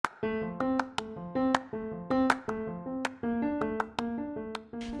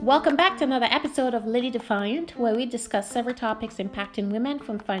Welcome back to another episode of Lady Defiant, where we discuss several topics impacting women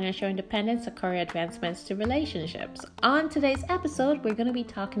from financial independence to career advancements to relationships. On today's episode, we're going to be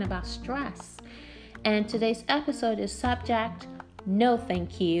talking about stress. And today's episode is subject, no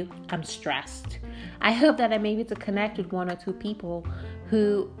thank you, I'm stressed. I hope that I'm able to connect with one or two people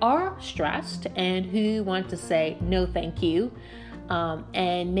who are stressed and who want to say no thank you,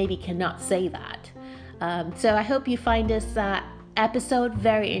 and maybe cannot say that. So I hope you find this episode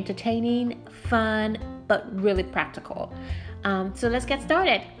very entertaining, fun, but really practical. So let's get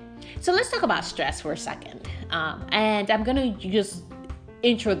started. So let's talk about stress for a second. And I'm going to just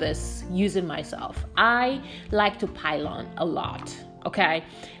intro this using myself. I like to pile on a lot, okay?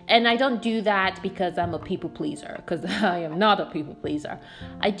 And I don't do that because I'm a people pleaser, because I am not a people pleaser.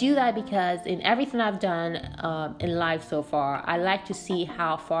 I do that because in everything I've done in life so far, I like to see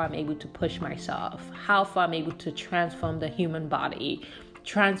how far I'm able to push myself, how far I'm able to transform the human body,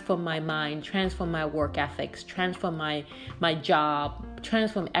 transform my mind, transform my work ethics, transform my job,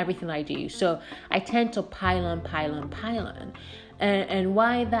 transform everything I do. So I tend to pile on. And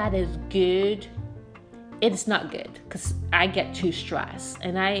why that is good, it's not good because I get too stressed.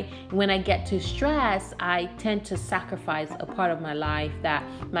 And when I get too stressed, I tend to sacrifice a part of my life that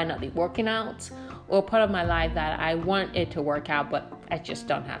might not be working out, or a part of my life that I want it to work out, but I just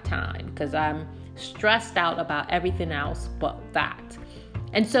don't have time because I'm stressed out about everything else but that.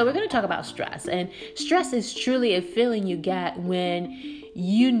 And so we're going to talk about stress. And stress is truly a feeling you get when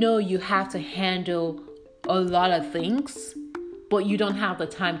you know you have to handle a lot of things, but you don't have the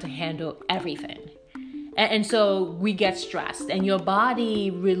time to handle everything. And so we get stressed, and your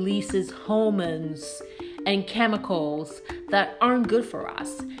body releases hormones and chemicals that aren't good for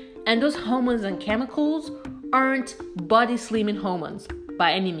us. And those hormones and chemicals aren't body slimming hormones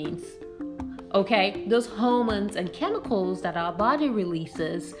by any means. Okay? Those hormones and chemicals that our body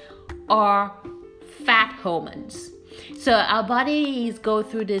releases are fat hormones. So our bodies go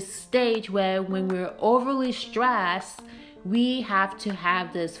through this stage where when we're overly stressed, we have to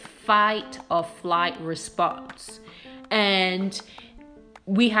have this fight or flight response, and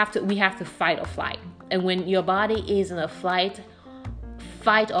we have to fight or flight. And when your body is in a fight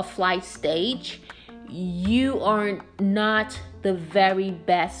or flight stage, you are not the very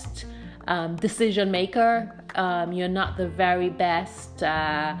best decision maker. You're not the very best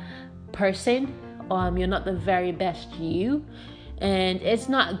person. You're not the very best you, and it's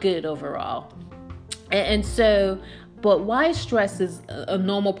not good overall. And so. But why stress is a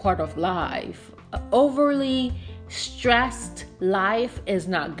normal part of life? Overly stressed life is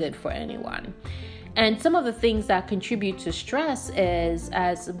not good for anyone. And some of the things that contribute to stress is,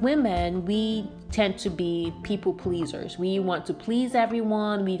 as women, we tend to be people pleasers. We want to please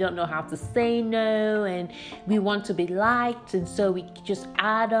everyone. We don't know how to say no, and we want to be liked. And so we just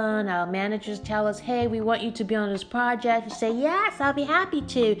add on. Our managers tell us, hey, we want you to be on this project. We say, yes, I'll be happy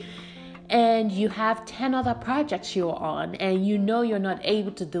to. And you have 10 other projects you're on, and you know you're not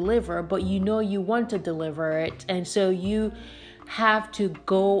able to deliver, but you know you want to deliver it. And so you have to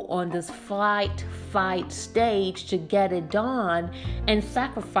go on this fight stage to get it done and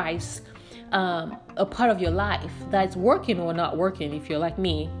sacrifice a part of your life that's working or not working. If you're like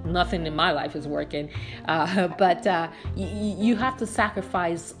me, nothing in my life is working. But you have to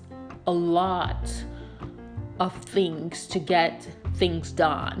sacrifice a lot of things to get things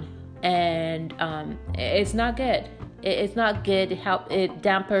done. And it's not good. It's not good. It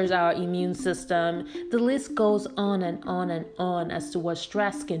dampers our immune system. The list goes on and on and on as to what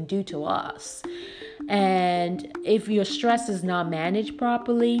stress can do to us. And if your stress is not managed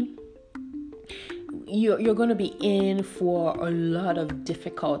properly, you're going to be in for a lot of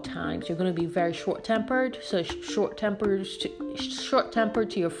difficult times. You're going to be very short-tempered. So short-tempered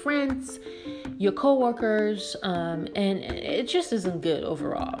to your friends, your coworkers, and it just isn't good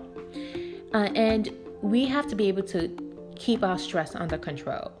overall. And we have to be able to keep our stress under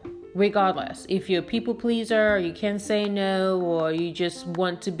control, regardless. If you're a people pleaser, or you can't say no, or you just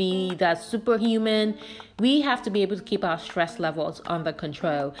want to be that superhuman, we have to be able to keep our stress levels under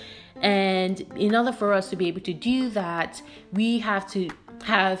control. And in order for us to be able to do that, we have to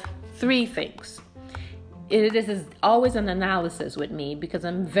have three things. This is always an analysis with me because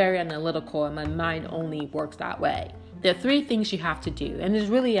I'm very analytical and my mind only works that way. There are three things you have to do, and it's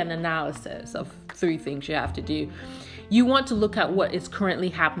really an analysis of three things you have to do. You want to look at what is currently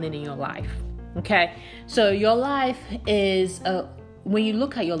happening in your life, okay? So your life is, when you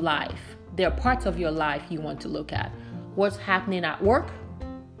look at your life, there are parts of your life you want to look at. What's happening at work,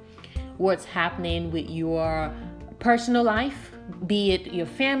 what's happening with your personal life, be it your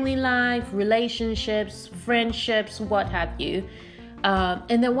family life, relationships, friendships, what have you.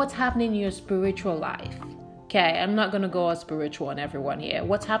 And then what's happening in your spiritual life. Okay, I'm not going to go all spiritual on everyone here.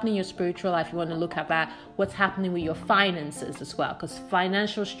 What's happening in your spiritual life, you want to look at that. What's happening with your finances as well, because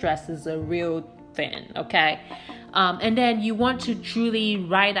financial stress is a real thing, okay? And then you want to truly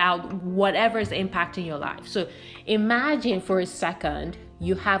write out whatever is impacting your life. So imagine for a second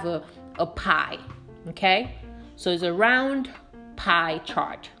you have a pie, okay? So it's a round pie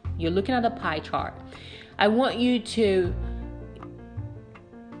chart. You're looking at a pie chart. I want you to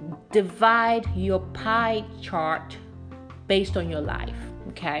divide your pie chart based on your life,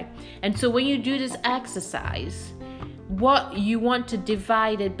 okay? And so when you do this exercise, what you want to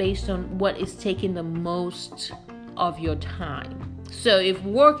divide it based on what is taking the most of your time. So if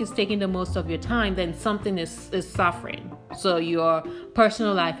work is taking the most of your time, then something is suffering. So your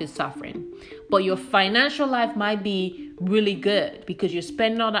personal life is suffering. But your financial life might be really good because you're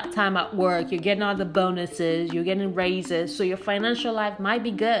spending all that time at work, you're getting all the bonuses, you're getting raises. So your financial life might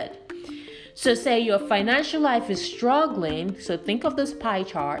be good. So say your financial life is struggling. So think of this pie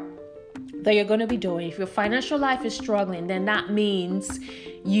chart that you're going to be doing. If your financial life is struggling, then that means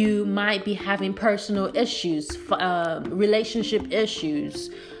you might be having personal issues, relationship issues,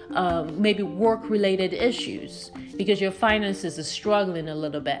 maybe work-related issues, because your finances are struggling a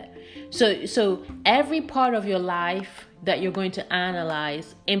little bit. So every part of your life that you're going to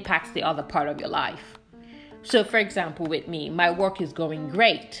analyze impacts the other part of your life. So for example, with me, my work is going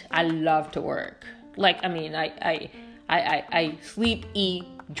great. I love to work. I sleep, eat,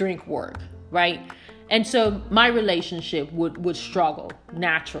 drink, work, right? And so my relationship would struggle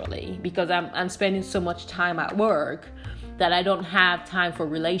naturally because I'm spending so much time at work that I don't have time for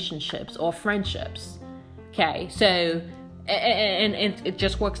relationships or friendships. Okay, so and it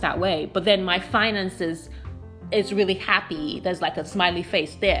just works that way. But then my finances is really happy. There's like a smiley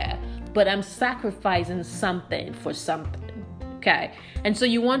face there, but I'm sacrificing something for something. Okay, and so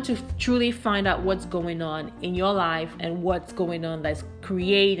you want to truly find out what's going on in your life and what's going on that's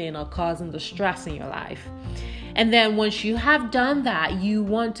creating or causing the stress in your life. And then once you have done that, you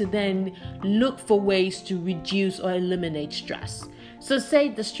want to then look for ways to reduce or eliminate stress. So say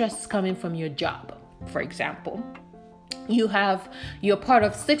the stress is coming from your job, for example. You're part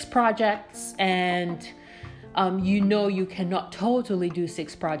of 6 projects and you cannot totally do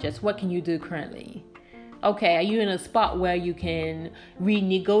 6 projects. What can you do currently? Okay, are you in a spot where you can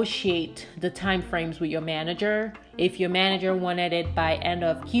renegotiate the time frames with your manager? If your manager wanted it by end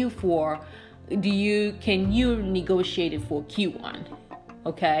of Q4, can you negotiate it for Q1?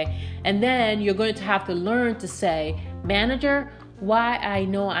 Okay, and then you're going to have to learn to say, manager, why I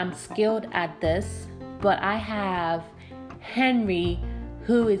know I'm skilled at this, but I have Henry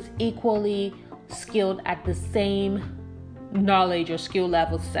who is equally skilled at the same knowledge or skill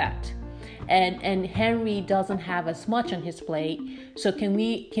level set. And Henry doesn't have as much on his plate. So can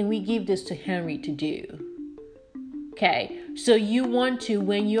we give this to Henry to do? Okay. So you want to,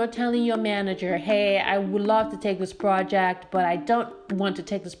 when you're telling your manager, hey, I would love to take this project, but I don't want to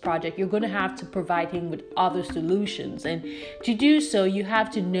take this project, you're going to have to provide him with other solutions. And to do so, you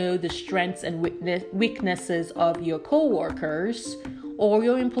have to know the strengths and weaknesses of your coworkers or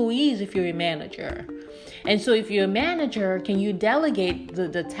your employees if you're a manager. And so if you're a manager, can you delegate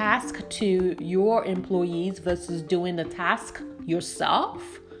the task to your employees versus doing the task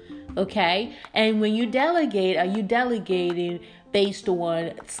yourself? Okay. And when you delegate, are you delegating based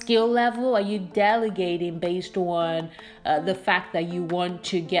on skill level? Are you delegating based on the fact that you want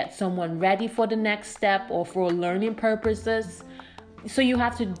to get someone ready for the next step or for learning purposes? So you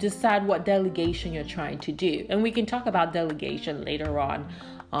have to decide what delegation you're trying to do. And we can talk about delegation later on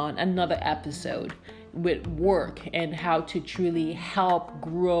another episode with work and how to truly help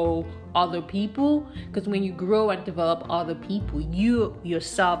grow other people. Because when you grow and develop other people, you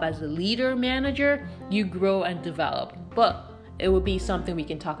yourself as a leader, manager, you grow and develop. But it will be something we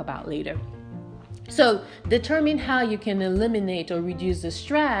can talk about later. So determine how you can eliminate or reduce the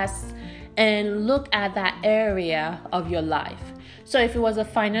stress and look at that area of your life. So if it was a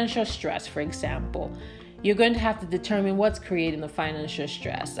financial stress, for example, you're going to have to determine what's creating the financial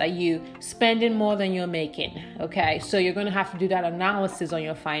stress. Are you spending more than you're making? Okay, so you're going to have to do that analysis on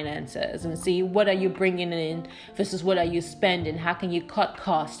your finances and see what are you bringing in versus what are you spending. How can you cut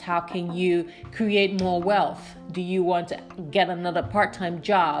costs? How can you create more wealth? Do you want to get another part-time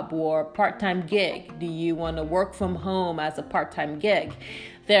job or part-time gig? Do you want to work from home as a part-time gig?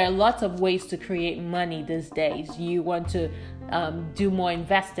 There are lots of ways to create money these days. You want to do more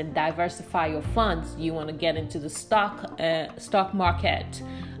investing, diversify your funds. You want to get into the stock market.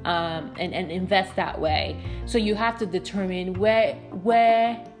 and invest that way. So you have to determine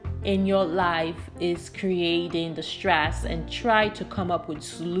where in your life is creating the stress and try to come up with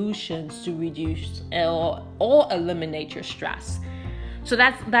solutions to reduce or eliminate your stress. So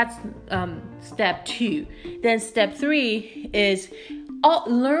that's step 2. Then step 3 is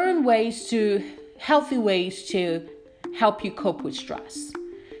learn healthy ways to help you cope with stress.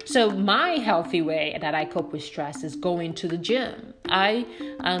 So my healthy way that I cope with stress is going to the gym. I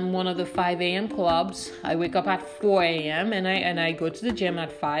am one of the 5 a.m. clubs. I wake up at 4 a.m. and I go to the gym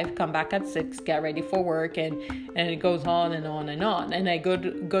at 5, come back at 6, get ready for work, and it goes on and on and on. And I go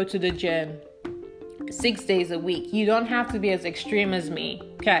to the gym 6 days a week. You don't have to be as extreme as me,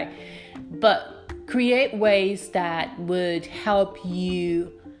 okay? But create ways that would help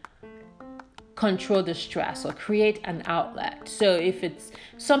you control the stress or create an outlet. So if it's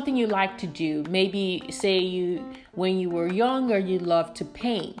something you like to do, maybe say when you were younger, you loved to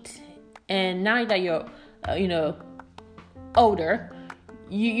paint, and now that you're older,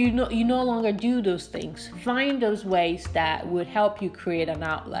 you no longer do those things. Find those ways that would help you create an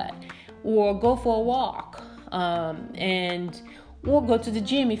outlet, or go for a walk, or go to the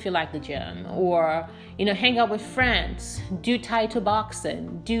gym if you like the gym, or hang out with friends, do Taito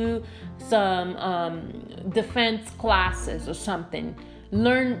boxing, do some defense classes or something.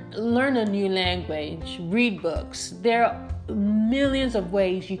 Learn a new language, read books. There are millions of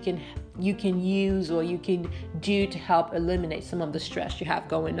ways you can use or you can do to help eliminate some of the stress you have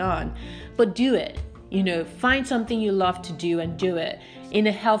going on. But do it. Find something you love to do and do it in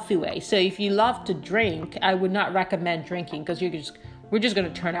a healthy way. So if you love to drink, I would not recommend drinking, because we're just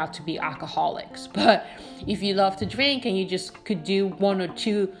going to turn out to be alcoholics. But if you love to drink and you just could do one or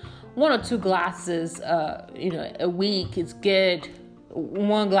two glasses, a week, it's good.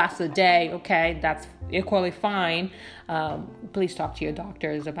 1 glass a day, okay, that's equally fine. Please talk to your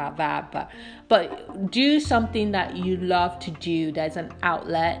doctors about that. But do something that you love to do that's an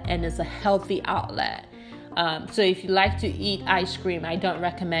outlet and is a healthy outlet. So if you like to eat ice cream, I don't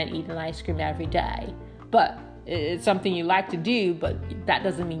recommend eating ice cream every day. But it's something you like to do, but that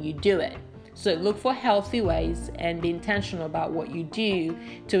doesn't mean you do it. So look for healthy ways and be intentional about what you do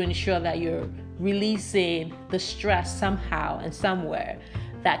to ensure that you're releasing the stress somehow and somewhere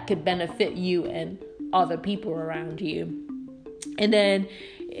that could benefit you and other people around you. And then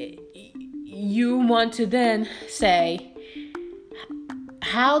you want to then say,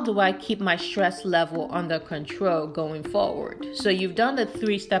 how do I keep my stress level under control going forward? So you've done the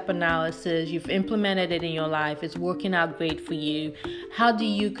 3-step analysis, you've implemented it in your life, it's working out great for you. How do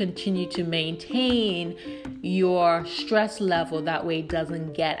you continue to maintain your stress level that way it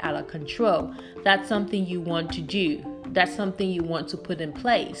doesn't get out of control? That's something you want to do. That's something you want to put in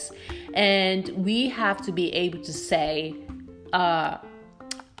place. And we have to be able to say, I'm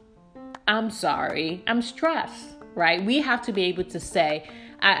sorry, I'm stressed. Right? We have to be able to say,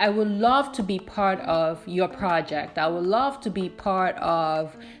 I would love to be part of your project. I would love to be part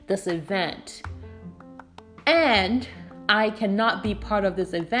of this event. And I cannot be part of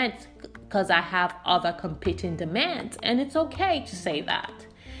this event because I have other competing demands. And it's okay to say that.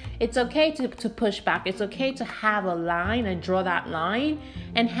 It's okay to push back. It's okay to have a line and draw that line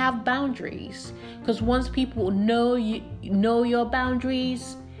and have boundaries. Because once people know your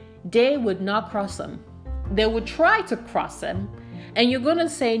boundaries, they would not cross them. They would try to cross them, and you're going to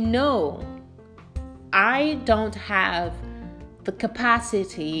say, no, I don't have the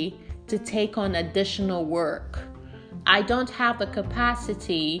capacity to take on additional work. I don't have the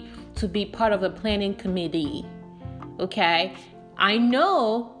capacity to be part of the planning committee. Okay? I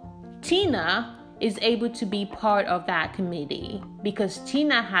know Tina is able to be part of that committee because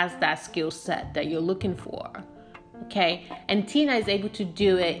Tina has that skill set that you're looking for. Okay, and Tina is able to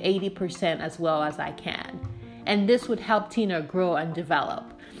do it 80% as well as I can. And this would help Tina grow and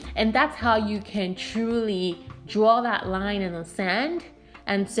develop. And that's how you can truly draw that line in the sand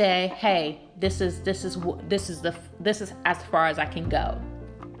and say, hey, this is as far as I can go.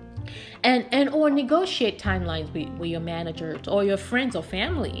 And or negotiate timelines with your managers or your friends or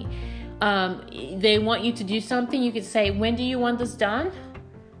family. They want you to do something, you could say, when do you want this done?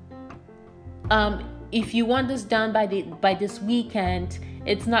 If you want this done by this weekend,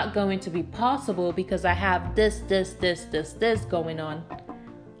 it's not going to be possible because I have this going on.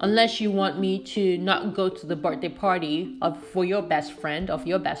 Unless you want me to not go to the birthday party of your best friend.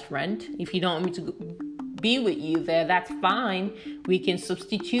 If you don't want me to be with you there, that's fine. We can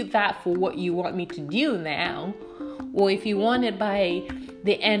substitute that for what you want me to do now. Or if you want it by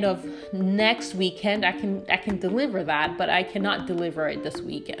the end of next weekend, I can deliver that, but I cannot deliver it this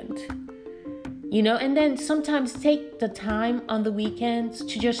weekend. And then sometimes take the time on the weekends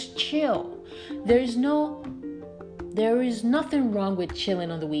to just chill. There is nothing wrong with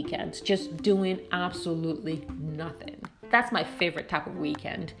chilling on the weekends, just doing absolutely nothing. That's my favorite type of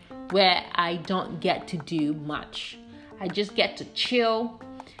weekend, where I don't get to do much. I just get to chill,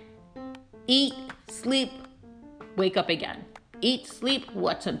 eat, sleep, wake up again. Eat, sleep,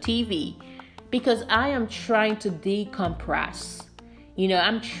 watch some TV. Because I am trying to decompress.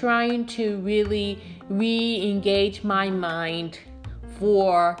 I'm trying to really re-engage my mind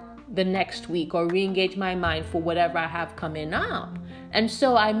for the next week, or re-engage my mind for whatever I have coming up. And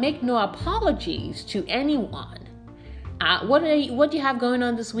so I make no apologies to anyone. What do you have going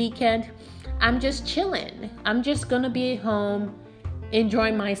on this weekend? I'm just chilling. I'm just going to be at home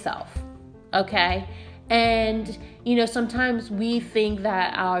enjoying myself. Okay? And, sometimes we think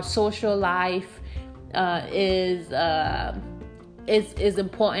that our social life is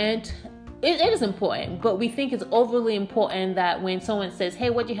important. It is important, but we think it's overly important that when someone says,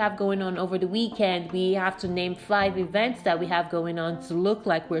 hey, what do you have going on over the weekend? We have to name 5 events that we have going on to look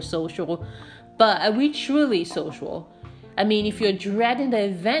like we're social. But are we truly social? I mean, if you're dreading the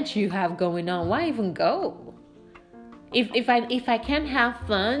event you have going on, why even go? If I can't have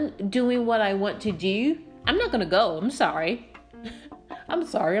fun doing what I want to do, I'm not going to go. I'm sorry.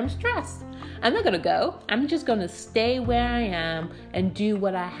 I'm stressed. I'm not going to go. I'm just going to stay where I am and do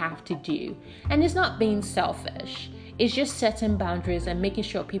what I have to do. And it's not being selfish. It's just setting boundaries and making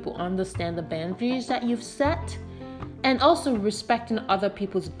sure people understand the boundaries that you've set, and also respecting other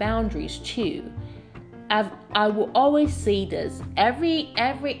people's boundaries too. I will always say this. Every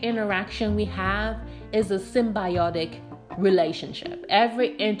interaction we have is a symbiotic relationship.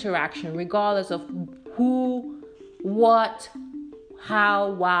 Every interaction, regardless of who, what,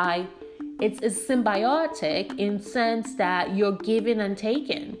 how, why, it's symbiotic in the sense that you're giving and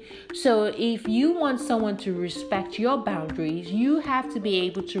taking. So if you want someone to respect your boundaries, you have to be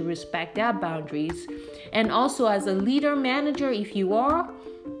able to respect their boundaries. And also, as a leader, manager, if you are,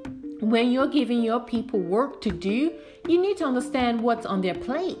 when you're giving your people work to do, you need to understand what's on their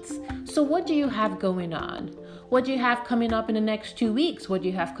plates. So what do you have going on? What do you have coming up in the next 2 weeks? What do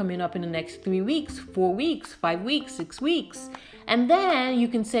you have coming up in the next 3 weeks, 4 weeks, 5 weeks, 6 weeks? And then you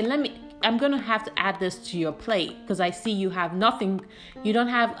can say, I'm going to have to add this to your plate because I see you have nothing. You don't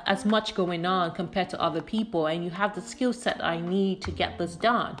have as much going on compared to other people, and you have the skill set I need to get this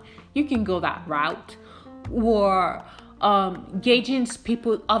done. You can go that route. Or gauging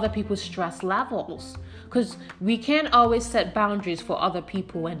other people's stress levels, because we can't always set boundaries for other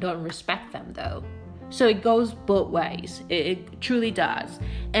people and don't respect them though. So it goes both ways. It truly does.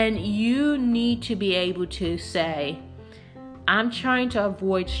 And you need to be able to say, I'm trying to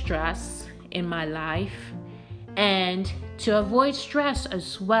avoid stress in my life. And to avoid stress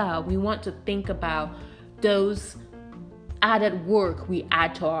as well, we want to think about those added work we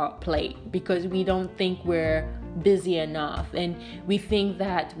add to our plate, because we don't think we're busy enough, and we think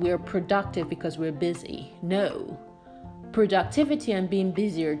that we're productive because we're busy. No, productivity and being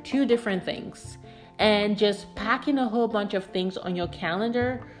busy are 2 different things. And just packing a whole bunch of things on your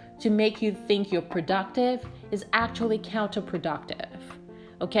calendar to make you think you're productive is actually counterproductive.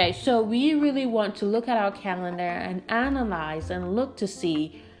 Okay, so we really want to look at our calendar and analyze and look to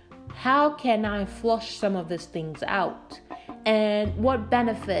see, how can I flush some of these things out? And what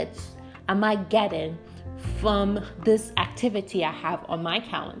benefits am I getting from this activity I have on my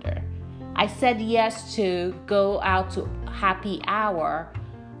calendar? I said yes to go out to happy hour.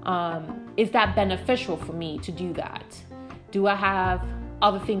 Is that beneficial for me to do that? Do I have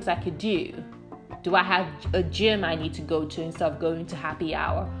other things I could do? Do I have a gym I need to go to instead of going to happy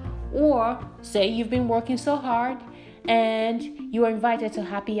hour? Or say you've been working so hard and you are invited to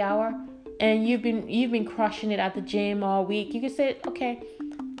happy hour and you've been crushing it at the gym all week. You can say, okay,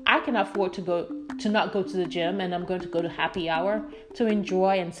 I can afford to not go to the gym, and I'm going to go to happy hour to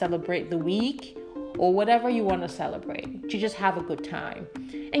enjoy and celebrate the week, or whatever you want to celebrate, to just have a good time.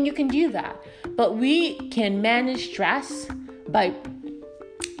 And you can do that. But we can manage stress by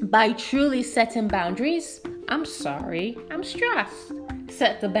truly setting boundaries. I'm sorry, I'm stressed.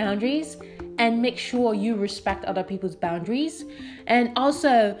 Set the boundaries and make sure you respect other people's boundaries. And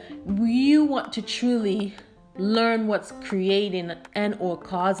also, you want to truly learn what's creating and or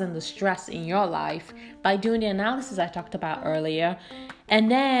causing the stress in your life by doing the analysis I talked about earlier. And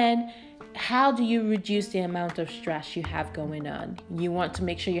then, how do you reduce the amount of stress you have going on? You want to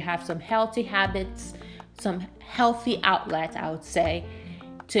make sure you have some healthy habits, some healthy outlet, I would say,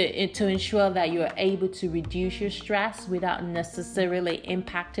 to ensure that you are able to reduce your stress without necessarily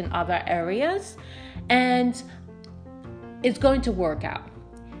impacting other areas. And it's going to work out.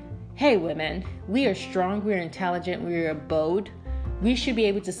 Hey women, we are strong, we're intelligent, we're bold. We should be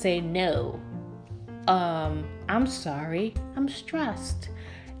able to say no. I'm sorry, I'm stressed.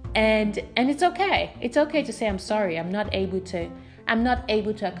 And it's okay. It's okay to say I'm sorry. I'm not able to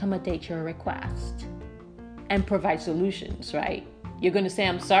accommodate your request and provide solutions, right? You're going to say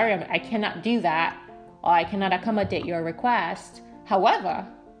I'm sorry, I cannot do that, or I cannot accommodate your request. However,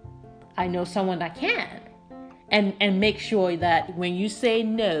 I know someone that can. And make sure that when you say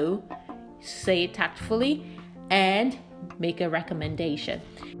no, say it tactfully and make a recommendation.